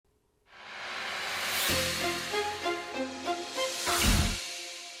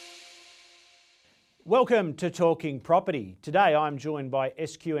Welcome to Talking Property. Today I'm joined by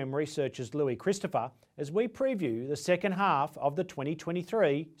SQM researchers Louis Christopher as we preview the second half of the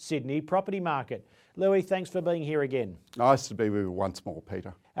 2023 Sydney property market. Louis, thanks for being here again. Nice to be with you once more,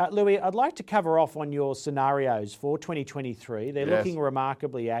 Peter. Louis, I'd like to cover off on your scenarios for 2023. They're looking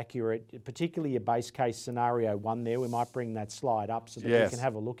remarkably accurate, particularly your base case scenario one there. We might bring that slide up so that you can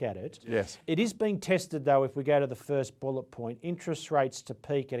have a look at it. Yes. It is being tested though, if we go to the first bullet point, interest rates to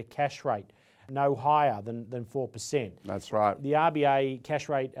peak at a cash rate no higher than 4%. That's right. The RBA cash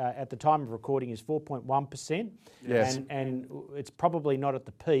rate at the time of recording is 4.1%. Yes. And it's probably not at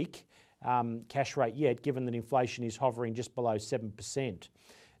the peak cash rate yet, given that inflation is hovering just below 7%.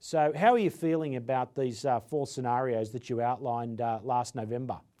 So how are you feeling about these four scenarios that you outlined last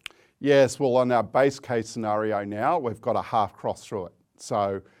November? Yes, well, on our base case scenario now, we've got a half cross through it.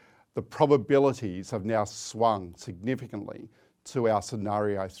 So the probabilities have now swung significantly to our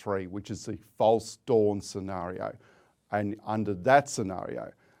scenario 3, which is the false dawn scenario. And under that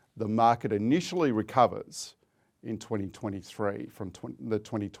scenario, the market initially recovers in 2023 from the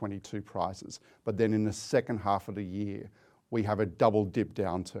 2022 prices. But then in the second half of the year, we have a double dip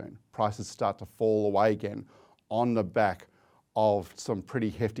downturn. Prices start to fall away again on the back of some pretty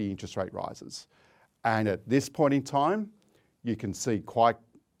hefty interest rate rises. And at this point in time, you can see quite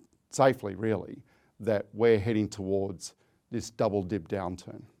safely, really, that we're heading towards this double dip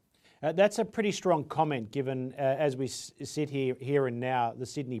downturn. That's a pretty strong comment given as we sit here and now, the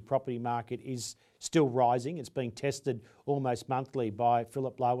Sydney property market is still rising. It's being tested almost monthly by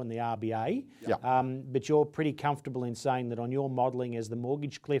Philip Lowe and the RBA. Yeah. But you're pretty comfortable in saying that on your modelling, as the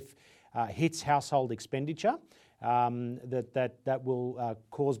mortgage cliff hits household expenditure, that will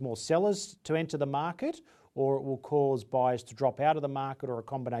cause more sellers to enter the market, or it will cause buyers to drop out of the market, or a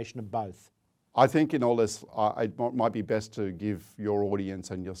combination of both? I think in all this, it might be best to give your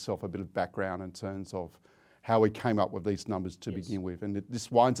audience and yourself a bit of background in terms of how we came up with these numbers to begin with. And this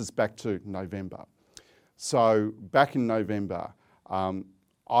winds us back to November. So back in November,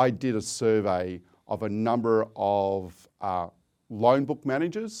 I did a survey of a number of loan book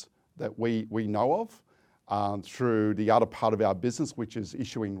managers that we know of through the other part of our business, which is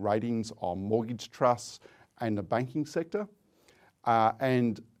issuing ratings on mortgage trusts and the banking sector.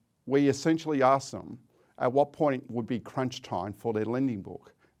 And we essentially asked them at what point would be crunch time for their lending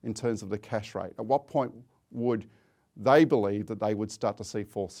book in terms of the cash rate. At what point would they believe that they would start to see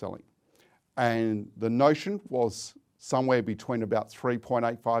forced selling? And the notion was somewhere between about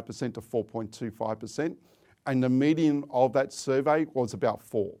 3.85% to 4.25%. And the median of that survey was about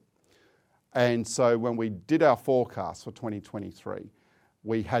 4. And so when we did our forecast for 2023,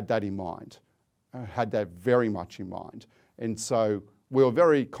 we had that in mind, had that very much in mind. And so we were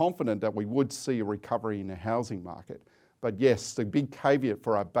very confident that we would see a recovery in the housing market. But yes, the big caveat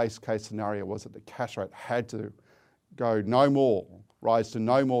for our base case scenario was that the cash rate had to go rise to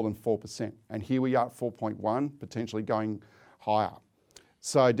no more than 4%. And here we are at 4.1, potentially going higher.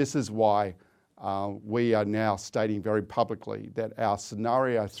 So this is why we are now stating very publicly that our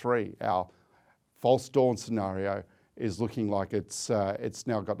scenario 3, our false dawn scenario, is looking like it's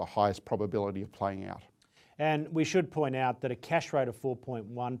now got the highest probability of playing out. And we should point out that a cash rate of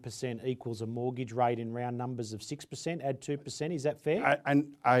 4.1% equals a mortgage rate in round numbers of 6%, add 2%, is that fair? And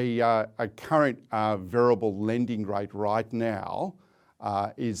a current variable lending rate right now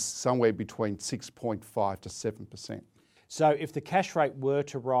is somewhere between 6.5 to 7%. So if the cash rate were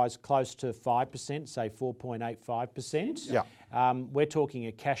to rise close to 5%, say 4.85%, we're talking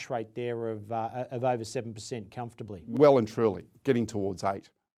a cash rate there of over 7% comfortably. Well and truly, getting towards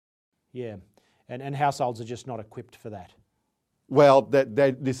 8. Yeah. And households are just not equipped for that. Well,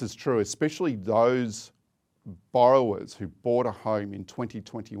 this is true, especially those borrowers who bought a home in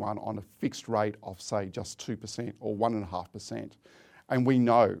 2021 on a fixed rate of, say, just 2% or 1.5%. And we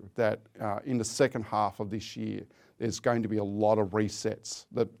know that in the second half of this year, there's going to be a lot of resets.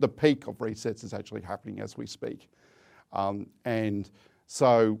 The peak of resets is actually happening as we speak. And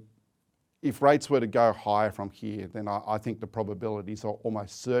so if rates were to go higher from here, then I think the probabilities are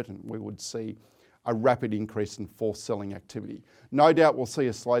almost certain we would see a rapid increase in forced selling activity. No doubt we'll see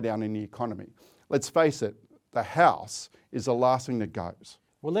a slowdown in the economy. Let's face it, the house is the last thing that goes.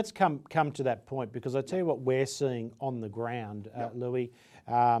 Well, let's come to that point, because I tell you what we're seeing on the ground, Louis.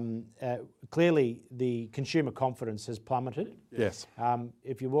 Clearly, the consumer confidence has plummeted. Yes.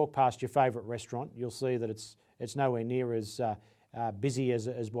 If you walk past your favourite restaurant, you'll see that it's nowhere near as busy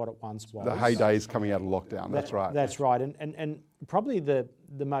as what it once was. The heyday is coming out of lockdown. That's right. That's right. And probably the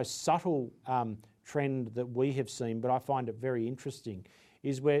most subtle trend that we have seen, but I find it very interesting,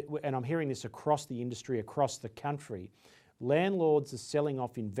 is where, and I'm hearing this across the industry, across the country, landlords are selling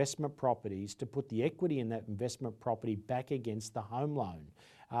off investment properties to put the equity in that investment property back against the home loan.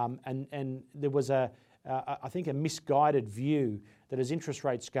 And there was I think a misguided view that as interest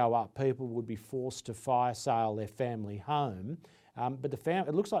rates go up, people would be forced to fire sale their family home. But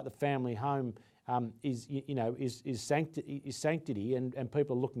it looks like the family home is sanctity, and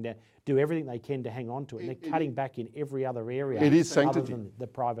people are looking to do everything they can to hang on to it. And they're cutting back in every other area. It is sanctity. Other than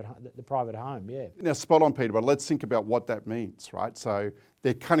the private home, yeah. Now, spot on, Peter, but let's think about what that means, right? So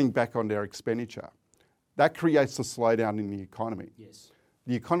they're cutting back on their expenditure. That creates a slowdown in the economy. Yes.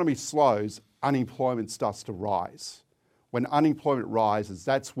 The economy slows, unemployment starts to rise. When unemployment rises,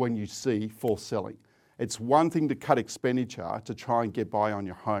 that's when you see forced selling. It's one thing to cut expenditure to try and get by on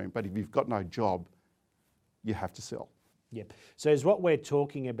your home, but if you've got no job, you have to sell. Yep. So is what we're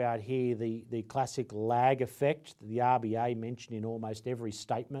talking about here the classic lag effect that the RBA mentioned in almost every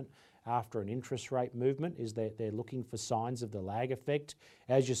statement after an interest rate movement, is that they're looking for signs of the lag effect.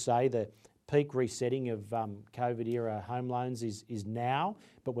 As you say, the peak resetting of COVID-era home loans is now,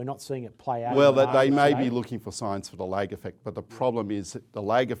 but we're not seeing it play out. Well, they may be looking for signs for the lag effect, but the problem is that the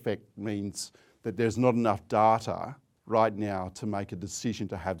lag effect means that there's not enough data right now to make a decision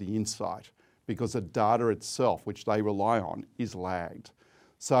to have the insight, because the data itself, which they rely on, is lagged.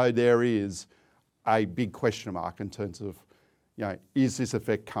 So there is a big question mark in terms of, is this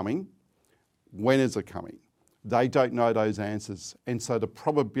effect coming? When is it coming? They don't know those answers. And so the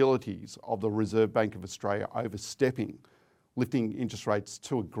probabilities of the Reserve Bank of Australia overstepping, lifting interest rates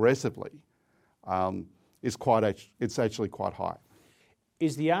too aggressively, it's actually quite high.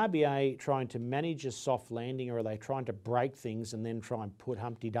 Is the RBA trying to manage a soft landing, or are they trying to break things and then try and put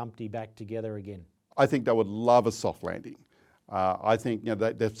Humpty Dumpty back together again? I think they would love a soft landing. I think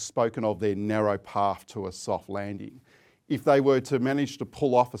they've spoken of their narrow path to a soft landing. If they were to manage to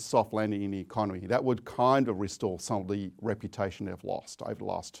pull off a soft landing in the economy, that would kind of restore some of the reputation they've lost over the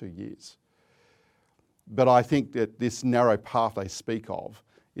last 2 years. But I think that this narrow path they speak of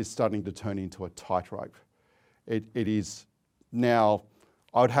is starting to turn into a tightrope. It is now,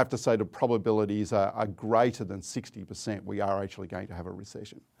 I would have to say the probabilities are greater than 60% we are actually going to have a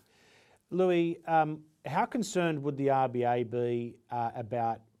recession. Louis, how concerned would the RBA be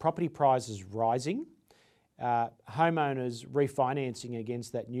about property prices rising, homeowners refinancing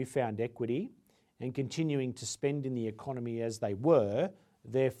against that newfound equity and continuing to spend in the economy as they were,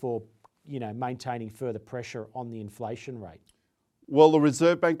 therefore, maintaining further pressure on the inflation rate? Well, the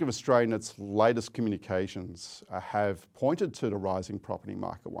Reserve Bank of Australia in its latest communications have pointed to the rising property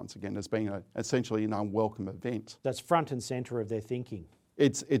market once again as being essentially an unwelcome event. That's front and centre of their thinking.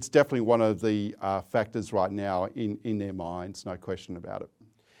 It's definitely one of the factors right now in their minds, no question about it.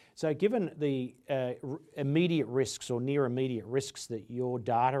 So given the immediate risks or near immediate risks that your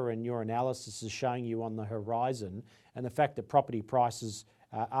data and your analysis is showing you on the horizon, and the fact that property prices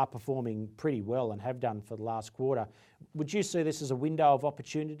are performing pretty well and have done for the last quarter, would you see this as a window of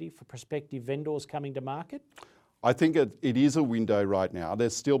opportunity for prospective vendors coming to market? I think it is a window right now.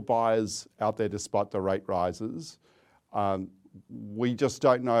 There's still buyers out there despite the rate rises. We just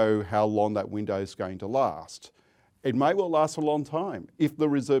don't know how long that window is going to last. It may well last a long time. If the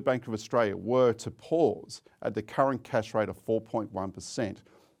Reserve Bank of Australia were to pause at the current cash rate of 4.1%,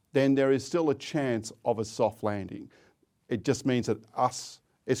 then there is still a chance of a soft landing. It just means that us,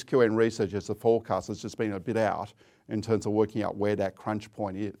 SQN Research, as the forecast, has just been a bit out in terms of working out where that crunch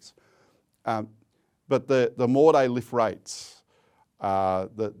point is. But the more they lift rates,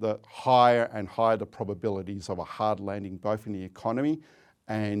 the higher and higher the probabilities of a hard landing, both in the economy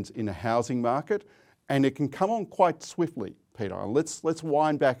and in the housing market. And it can come on quite swiftly, Peter. And let's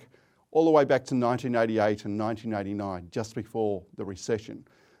wind back all the way back to 1988 and 1989, just before the recession.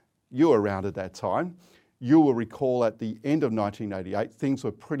 You were around at that time. You will recall at the end of 1988, things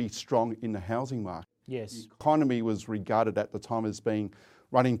were pretty strong in the housing market. Yes. The economy was regarded at the time as being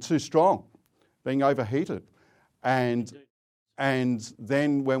running too strong, being overheated. And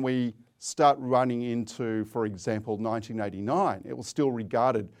then when we start running into, for example, 1989, it was still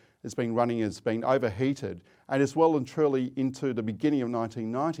regarded as being overheated, and as well and truly into the beginning of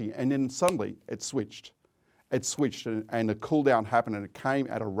 1990, and then suddenly it switched. It switched and the cool down happened, and it came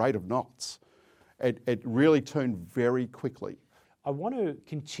at a rate of knots. It really turned very quickly. I want to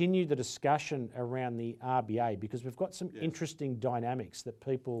continue the discussion around the RBA because we've got some interesting dynamics that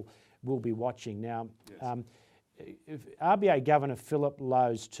people will be watching. Now, if RBA Governor Philip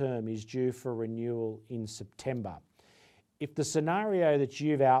Lowe's term is due for renewal in September. If the scenario that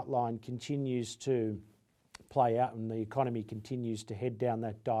you've outlined continues to play out and the economy continues to head down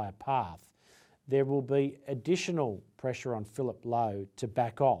that dire path, there will be additional pressure on Philip Lowe to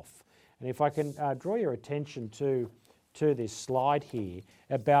back off. And if I can draw your attention to this slide here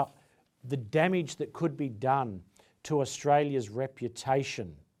about the damage that could be done to Australia's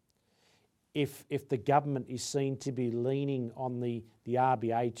reputation if the government is seen to be leaning on the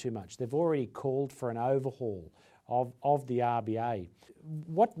RBA too much. They've already called for an overhaul of the RBA.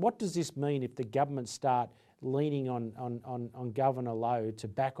 What does this mean if the government start leaning on Governor Lowe to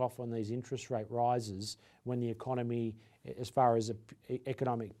back off on these interest rate rises when the economy, as far as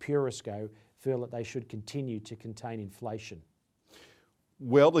economic purists go, feel that they should continue to contain inflation?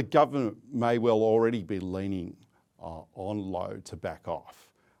 Well, the government may well already be leaning on Lowe to back off.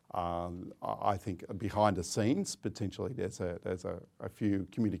 I think behind the scenes, potentially there's a few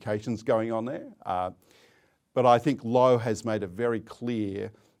communications going on there. But I think Lowe has made it very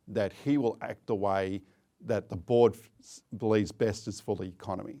clear that he will act the way that the board believes best is for the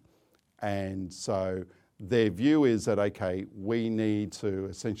economy. And so their view is that, okay, we need to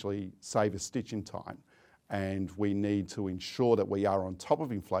essentially save a stitch in time, and we need to ensure that we are on top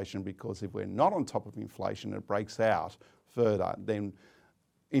of inflation, because if we're not on top of inflation and it breaks out further, then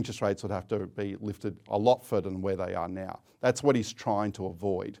interest rates would have to be lifted a lot further than where they are now. That's what he's trying to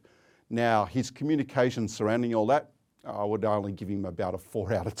avoid. Now, his communication surrounding all that, I would only give him about a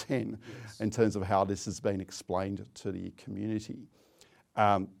 4 out of 10 in terms of how this has been explained to the community.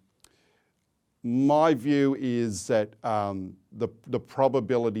 My view is that the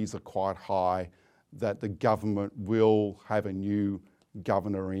probabilities are quite high that the government will have a new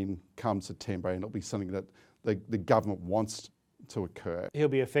governor in come September, and it'll be something that the government wants to occur. He'll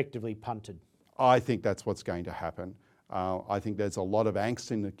be effectively punted. I think that's what's going to happen. I think there's a lot of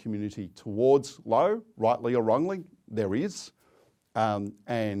angst in the community towards Lowe, rightly or wrongly. There is,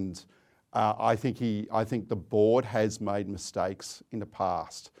 and I think the board has made mistakes in the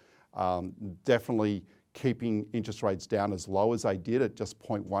past. Definitely keeping interest rates down as low as they did at just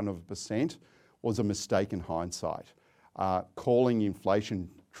 0.1% was a mistake in hindsight. Calling inflation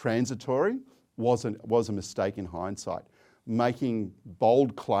transitory was a mistake in hindsight. Making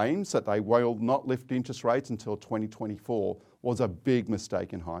bold claims that they will not lift interest rates until 2024 was a big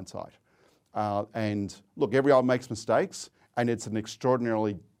mistake in hindsight. And look, everyone makes mistakes, and it's an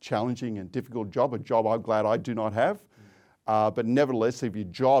extraordinarily challenging and difficult job, a job I'm glad I do not have. But nevertheless, if your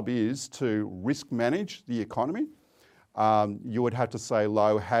job is to risk manage the economy, you would have to say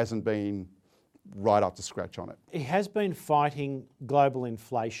Lowe hasn't been right up to scratch on it. He has been fighting global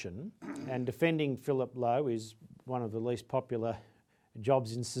inflation, and defending Philip Lowe is one of the least popular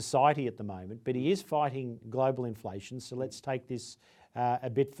jobs in society at the moment, but he is fighting global inflation. So let's take this a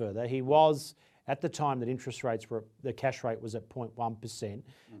bit further. He was, at the time that interest rates were, the cash rate was at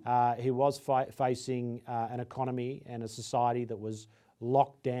 0.1%, he was facing an economy and a society that was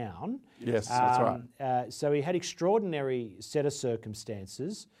locked down. Yes, that's right. So he had extraordinary set of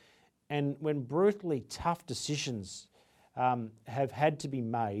circumstances, and when brutally tough decisions have had to be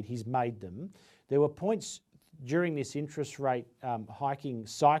made, he's made them. There were points during this interest rate hiking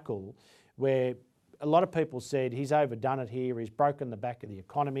cycle where a lot of people said he's overdone it here, he's broken the back of the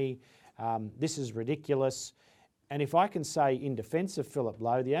economy, this is ridiculous. And if I can say in defence of Philip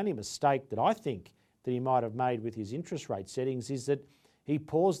Lowe, the only mistake that I think that he might have made with his interest rate settings is that he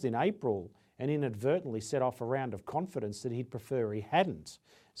paused in April and inadvertently set off a round of confidence that he'd prefer he hadn't.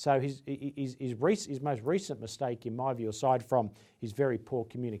 So his most recent mistake, in my view, aside from his very poor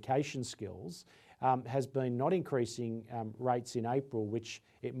communication skills, has been not increasing rates in April, which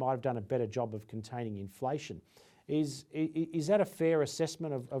it might have done a better job of containing inflation. Is that a fair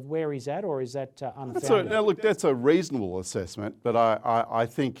assessment of where he's at, or is that unfounded? Now look, that's a reasonable assessment, but I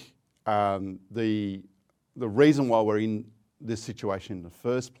think the reason why we're in this situation in the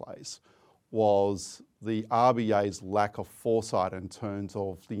first place was the RBA's lack of foresight in terms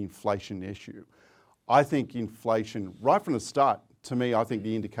of the inflation issue. I think inflation, right from the start, to me, I think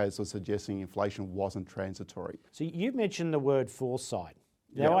the indicators are suggesting inflation wasn't transitory. So you mentioned the word foresight.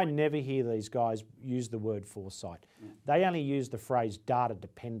 Now, I never hear these guys use the word foresight. They only use the phrase data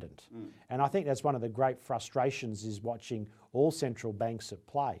dependent. And I think that's one of the great frustrations is watching all central banks at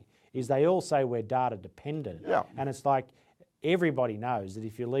play, is they all say we're data dependent. Yeah. And it's like everybody knows that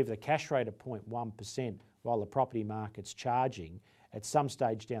if you leave the cash rate at 0.1% while the property market's charging, at some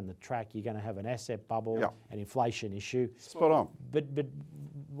stage down the track, you're going to have an asset bubble, an inflation issue. Spot on. But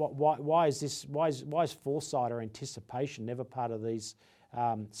why is this? Why is foresight or anticipation never part of these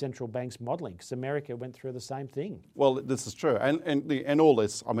central banks' modelling? Because America went through the same thing. Well, this is true, and all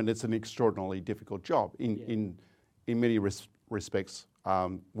this. I mean, it's an extraordinarily difficult job in many respects.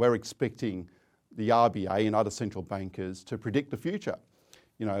 We're expecting the RBA and other central bankers to predict the future.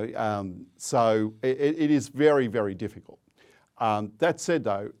 So it is very, very difficult. That said,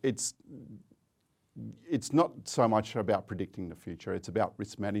 though, it's not so much about predicting the future, it's about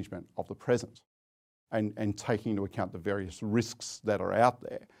risk management of the present and taking into account the various risks that are out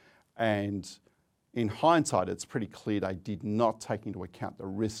there. And in hindsight, it's pretty clear they did not take into account the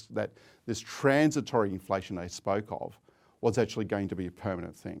risk that this transitory inflation they spoke of was actually going to be a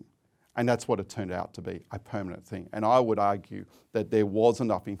permanent thing. And that's what it turned out to be, a permanent thing. And I would argue that there was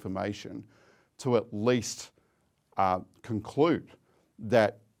enough information to at least conclude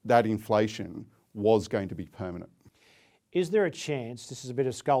that that inflation was going to be permanent. Is there a chance, this is a bit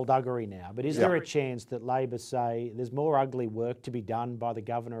of skullduggery now, but is there a chance that Labor say there's more ugly work to be done by the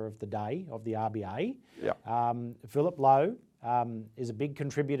governor of the day, of the RBA? Yeah. Philip Lowe is a big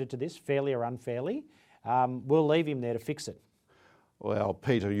contributor to this, fairly or unfairly. We'll leave him there to fix it. Well,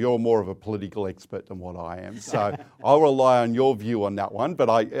 Peter, you're more of a political expert than what I am, so I'll rely on your view on that one, but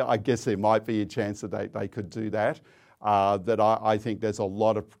I guess there might be a chance that they could do that. I think there's a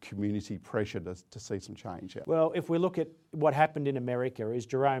lot of community pressure to see some change. Yeah. Well, if we look at what happened in America, is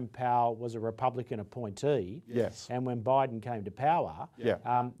Jerome Powell was a Republican appointee. Yes. And when Biden came to power,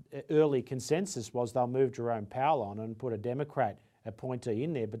 early consensus was they'll move Jerome Powell on and put a Democrat appointee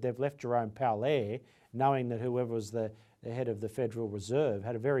in there, but they've left Jerome Powell there, knowing that whoever was the head of the Federal Reserve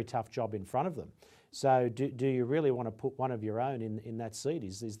had a very tough job in front of them. So do you really want to put one of your own in that seat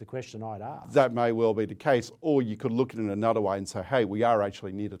is the question I'd ask. That may well be the case. Or you could look at it another way and say, hey, we are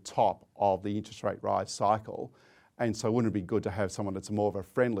actually near the top of the interest rate rise cycle. And so wouldn't it be good to have someone that's more of a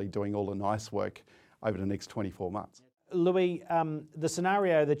friendly doing all the nice work over the next 24 months? Louis, the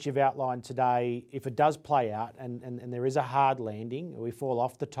scenario that you've outlined today, if it does play out and there is a hard landing, we fall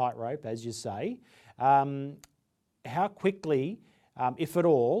off the tightrope, as you say, how quickly, if at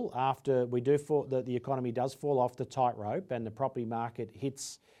all, after we do the economy does fall off the tightrope and the property market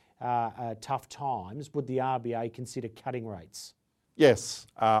hits tough times, would the RBA consider cutting rates? Yes,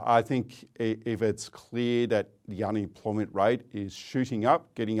 I think if it's clear that the unemployment rate is shooting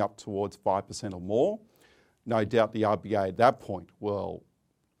up, getting up towards 5% or more, no doubt the RBA at that point will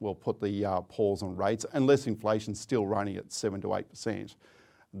put the pause on rates, unless inflation's still running at 7 to 8%.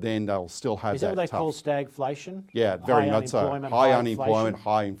 Then they'll still have that. Is that what they call stagflation? Yeah, very much so. High unemployment, inflation.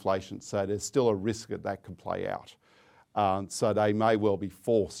 high inflation. So there's still a risk that could play out. So they may well be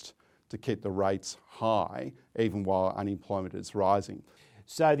forced to keep the rates high, even while unemployment is rising.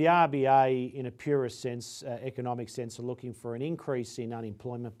 So the RBA, in a purest sense, economic sense, are looking for an increase in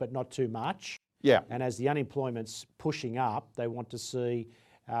unemployment, but not too much. Yeah. And as the unemployment's pushing up, they want to see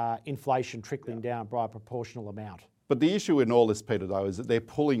inflation trickling down by a proportional amount. But the issue in all this, Peter, though, is that they're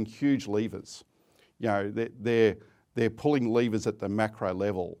pulling huge levers. You know, they're pulling levers at the macro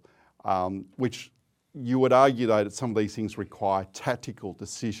level, which you would argue, though, that some of these things require tactical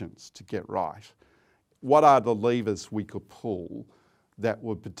decisions to get right. What are the levers we could pull that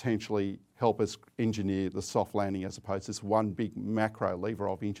would potentially help us engineer the soft landing as opposed to this one big macro lever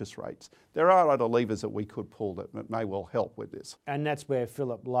of interest rates? There are other levers that we could pull that may well help with this. And that's where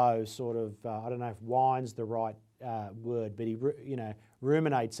Philip Lowe sort of, I don't know if wine's the right word, but he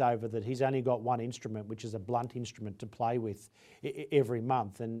ruminates over that he's only got one instrument, which is a blunt instrument to play with every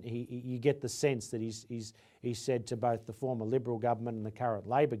month. And you get the sense that he's said to both the former Liberal government and the current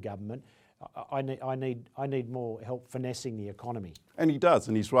Labor government, I need more help finessing the economy. And he does,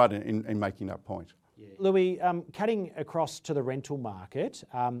 and he's right in making that point. Yeah. Louis, cutting across to the rental market,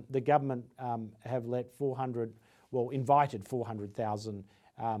 the government have invited 400,000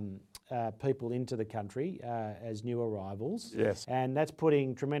 people into the country as new arrivals. Yes. And that's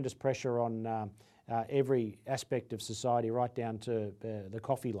putting tremendous pressure on every aspect of society, right down to the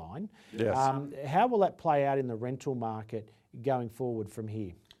coffee line. Yes. How will that play out in the rental market going forward from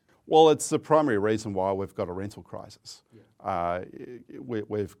here? Well, it's the primary reason why we've got a rental crisis. Yeah.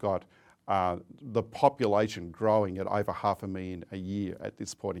 We've got the population growing at over 500,000 a year at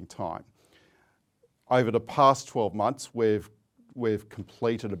this point in time. Over the past 12 months, we've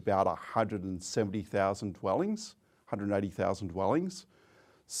completed about 170,000 dwellings, 180,000 dwellings.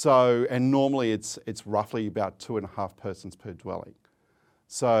 So, and normally it's roughly about 2.5 persons per dwelling.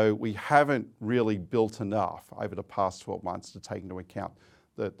 So we haven't really built enough over the past 12 months to take into account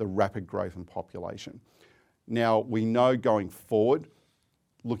the rapid growth in population. Now, we know going forward,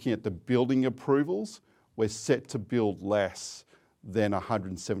 looking at the building approvals, we're set to build less than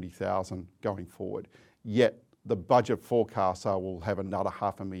 170,000 going forward. Yet the budget forecasts are we'll have another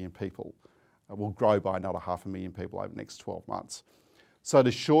 500,000 people. We'll grow by another 500,000 people over the next 12 months. So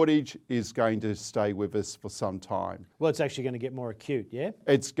the shortage is going to stay with us for some time. Well, it's actually going to get more acute, yeah?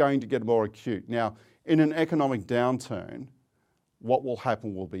 It's going to get more acute. Now, in an economic downturn, what will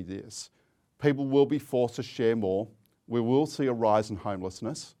happen will be this. People will be forced to share more. We will see a rise in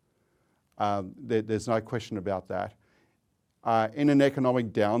homelessness. There's no question about that. In an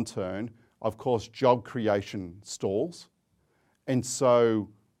economic downturn, of course, job creation stalls. And so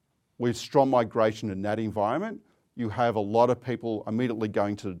with strong migration in that environment, you have a lot of people immediately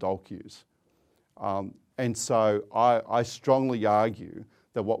going to the dole queues. And so I strongly argue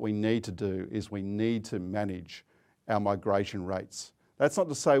that what we need to do is we need to manage our migration rates. That's not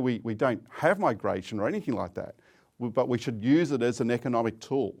to say we don't have migration or anything like that, but we should use it as an economic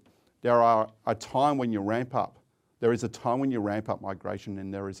tool. There are a time when you ramp up. There is a time when you ramp up migration,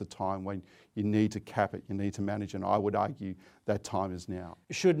 and there is a time when you need to cap it, you need to manage it. And I would argue that time is now.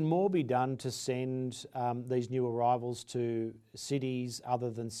 Should more be done to send these new arrivals to cities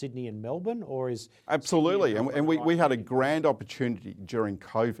other than Sydney and Melbourne, or is... Absolutely, and we had a grand opportunity during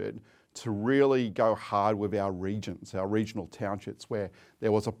COVID to really go hard with our regions, our regional townships, where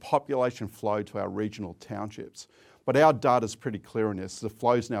there was a population flow to our regional townships. But our data is pretty clear on this. The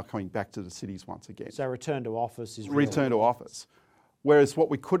flow's now coming back to the cities once again. So return to office is return to office. Whereas what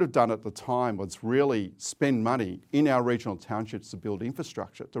we could have done at the time was really spend money in our regional townships to build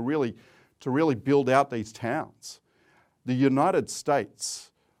infrastructure, to really build out these towns. The United States,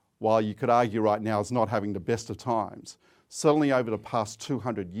 while you could argue right now is not having the best of times, certainly over the past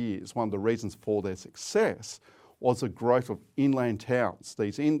 200 years, one of the reasons for their success was the growth of inland towns,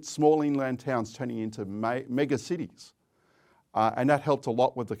 these small inland towns turning into mega cities. And that helped a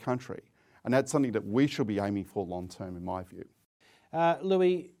lot with the country. And that's something that we should be aiming for long term, in my view.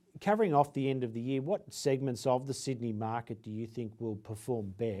 Louis, covering off the end of the year, what segments of the Sydney market do you think will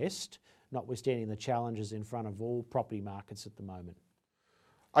perform best, notwithstanding the challenges in front of all property markets at the moment?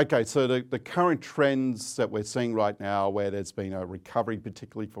 Okay, so the current trends that we're seeing right now, where there's been a recovery,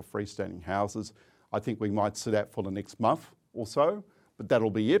 particularly for freestanding houses, I think we might sit out for the next month or so, but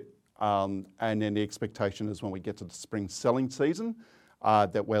that'll be it. And then the expectation is when we get to the spring selling season,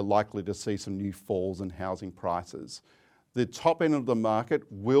 that we're likely to see some new falls in housing prices. The top end of the market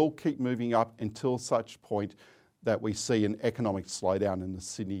will keep moving up until such point that we see an economic slowdown in the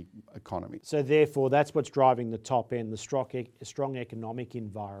Sydney economy. So therefore, that's what's driving the top end, the strong economic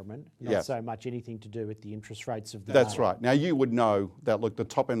environment, not Yes. so much anything to do with the interest rates of the That's day. right. Now you would know that, look, the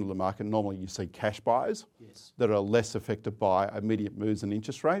top end of the market, normally you see cash buyers that are less affected by immediate moves in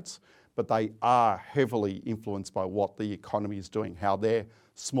interest rates, but they are heavily influenced by what the economy is doing, how their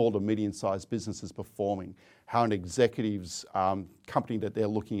small to medium-sized business is performing, how an executive's company that they're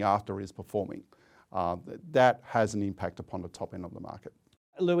looking after is performing. That has an impact upon the top end of the market.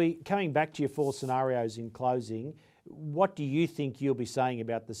 Louis, coming back to your four scenarios in closing, what do you think you'll be saying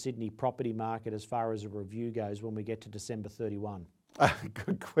about the Sydney property market as far as a review goes when we get to December 31?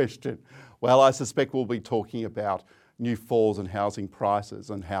 Good question. Well, I suspect we'll be talking about new falls in housing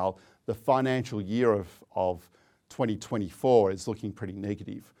prices and how the financial year of 2024 is looking pretty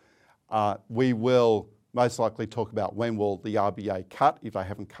negative. We will most likely talk about when will the RBA cut, if they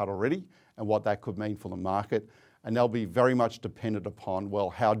haven't cut already, and what that could mean for the market. And they'll be very much dependent upon, well,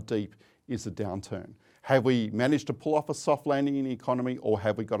 how deep is the downturn? Have we managed to pull off a soft landing in the economy, or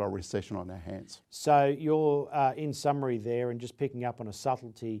have we got a recession on our hands? So you're, in summary there, and just picking up on a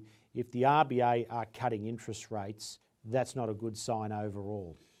subtlety, if the RBA are cutting interest rates, that's not a good sign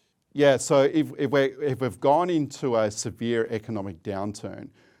overall. Yeah, so if we've gone into a severe economic downturn,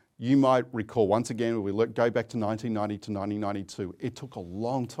 you might recall, once again, we go back to 1990 to 1992, it took a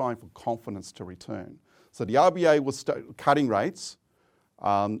long time for confidence to return. So the RBA was cutting rates,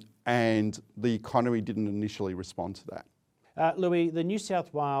 and the economy didn't initially respond to that. Louis, the New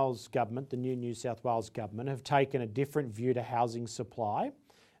South Wales government, the new New South Wales government, have taken a different view to housing supply.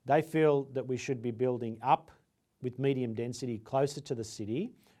 They feel that we should be building up with medium density closer to the city,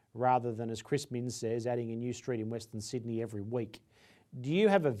 rather than, as Chris Minns says, adding a new street in Western Sydney every week. Do you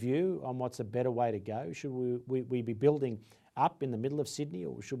have a view on what's a better way to go? Should we be building up in the middle of Sydney,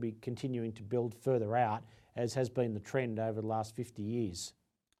 or should we be continuing to build further out, as has been the trend over the last 50 years?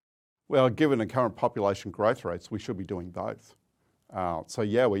 Well, given the current population growth rates, we should be doing both. So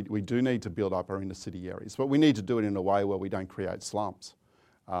yeah, we do need to build up our inner city areas, but we need to do it in a way where we don't create slums.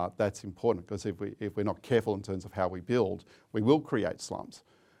 That's important, because if we're not careful in terms of how we build, we will create slums.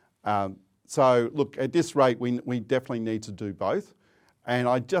 So look, at this rate, we definitely need to do both. And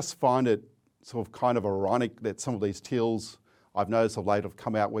I just find it sort of kind of ironic that some of these TILs, I've noticed of late, have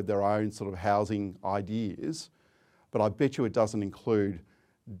come out with their own sort of housing ideas, but I bet you it doesn't include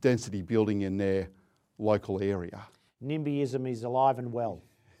density building in their local area. NIMBYism is alive and well.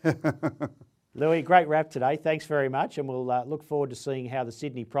 Louis, great wrap today. Thanks very much, and we'll look forward to seeing how the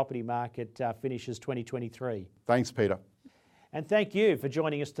Sydney property market finishes 2023. Thanks, Peter. And thank you for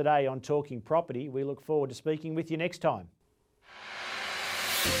joining us today on Talking Property. We look forward to speaking with you next time.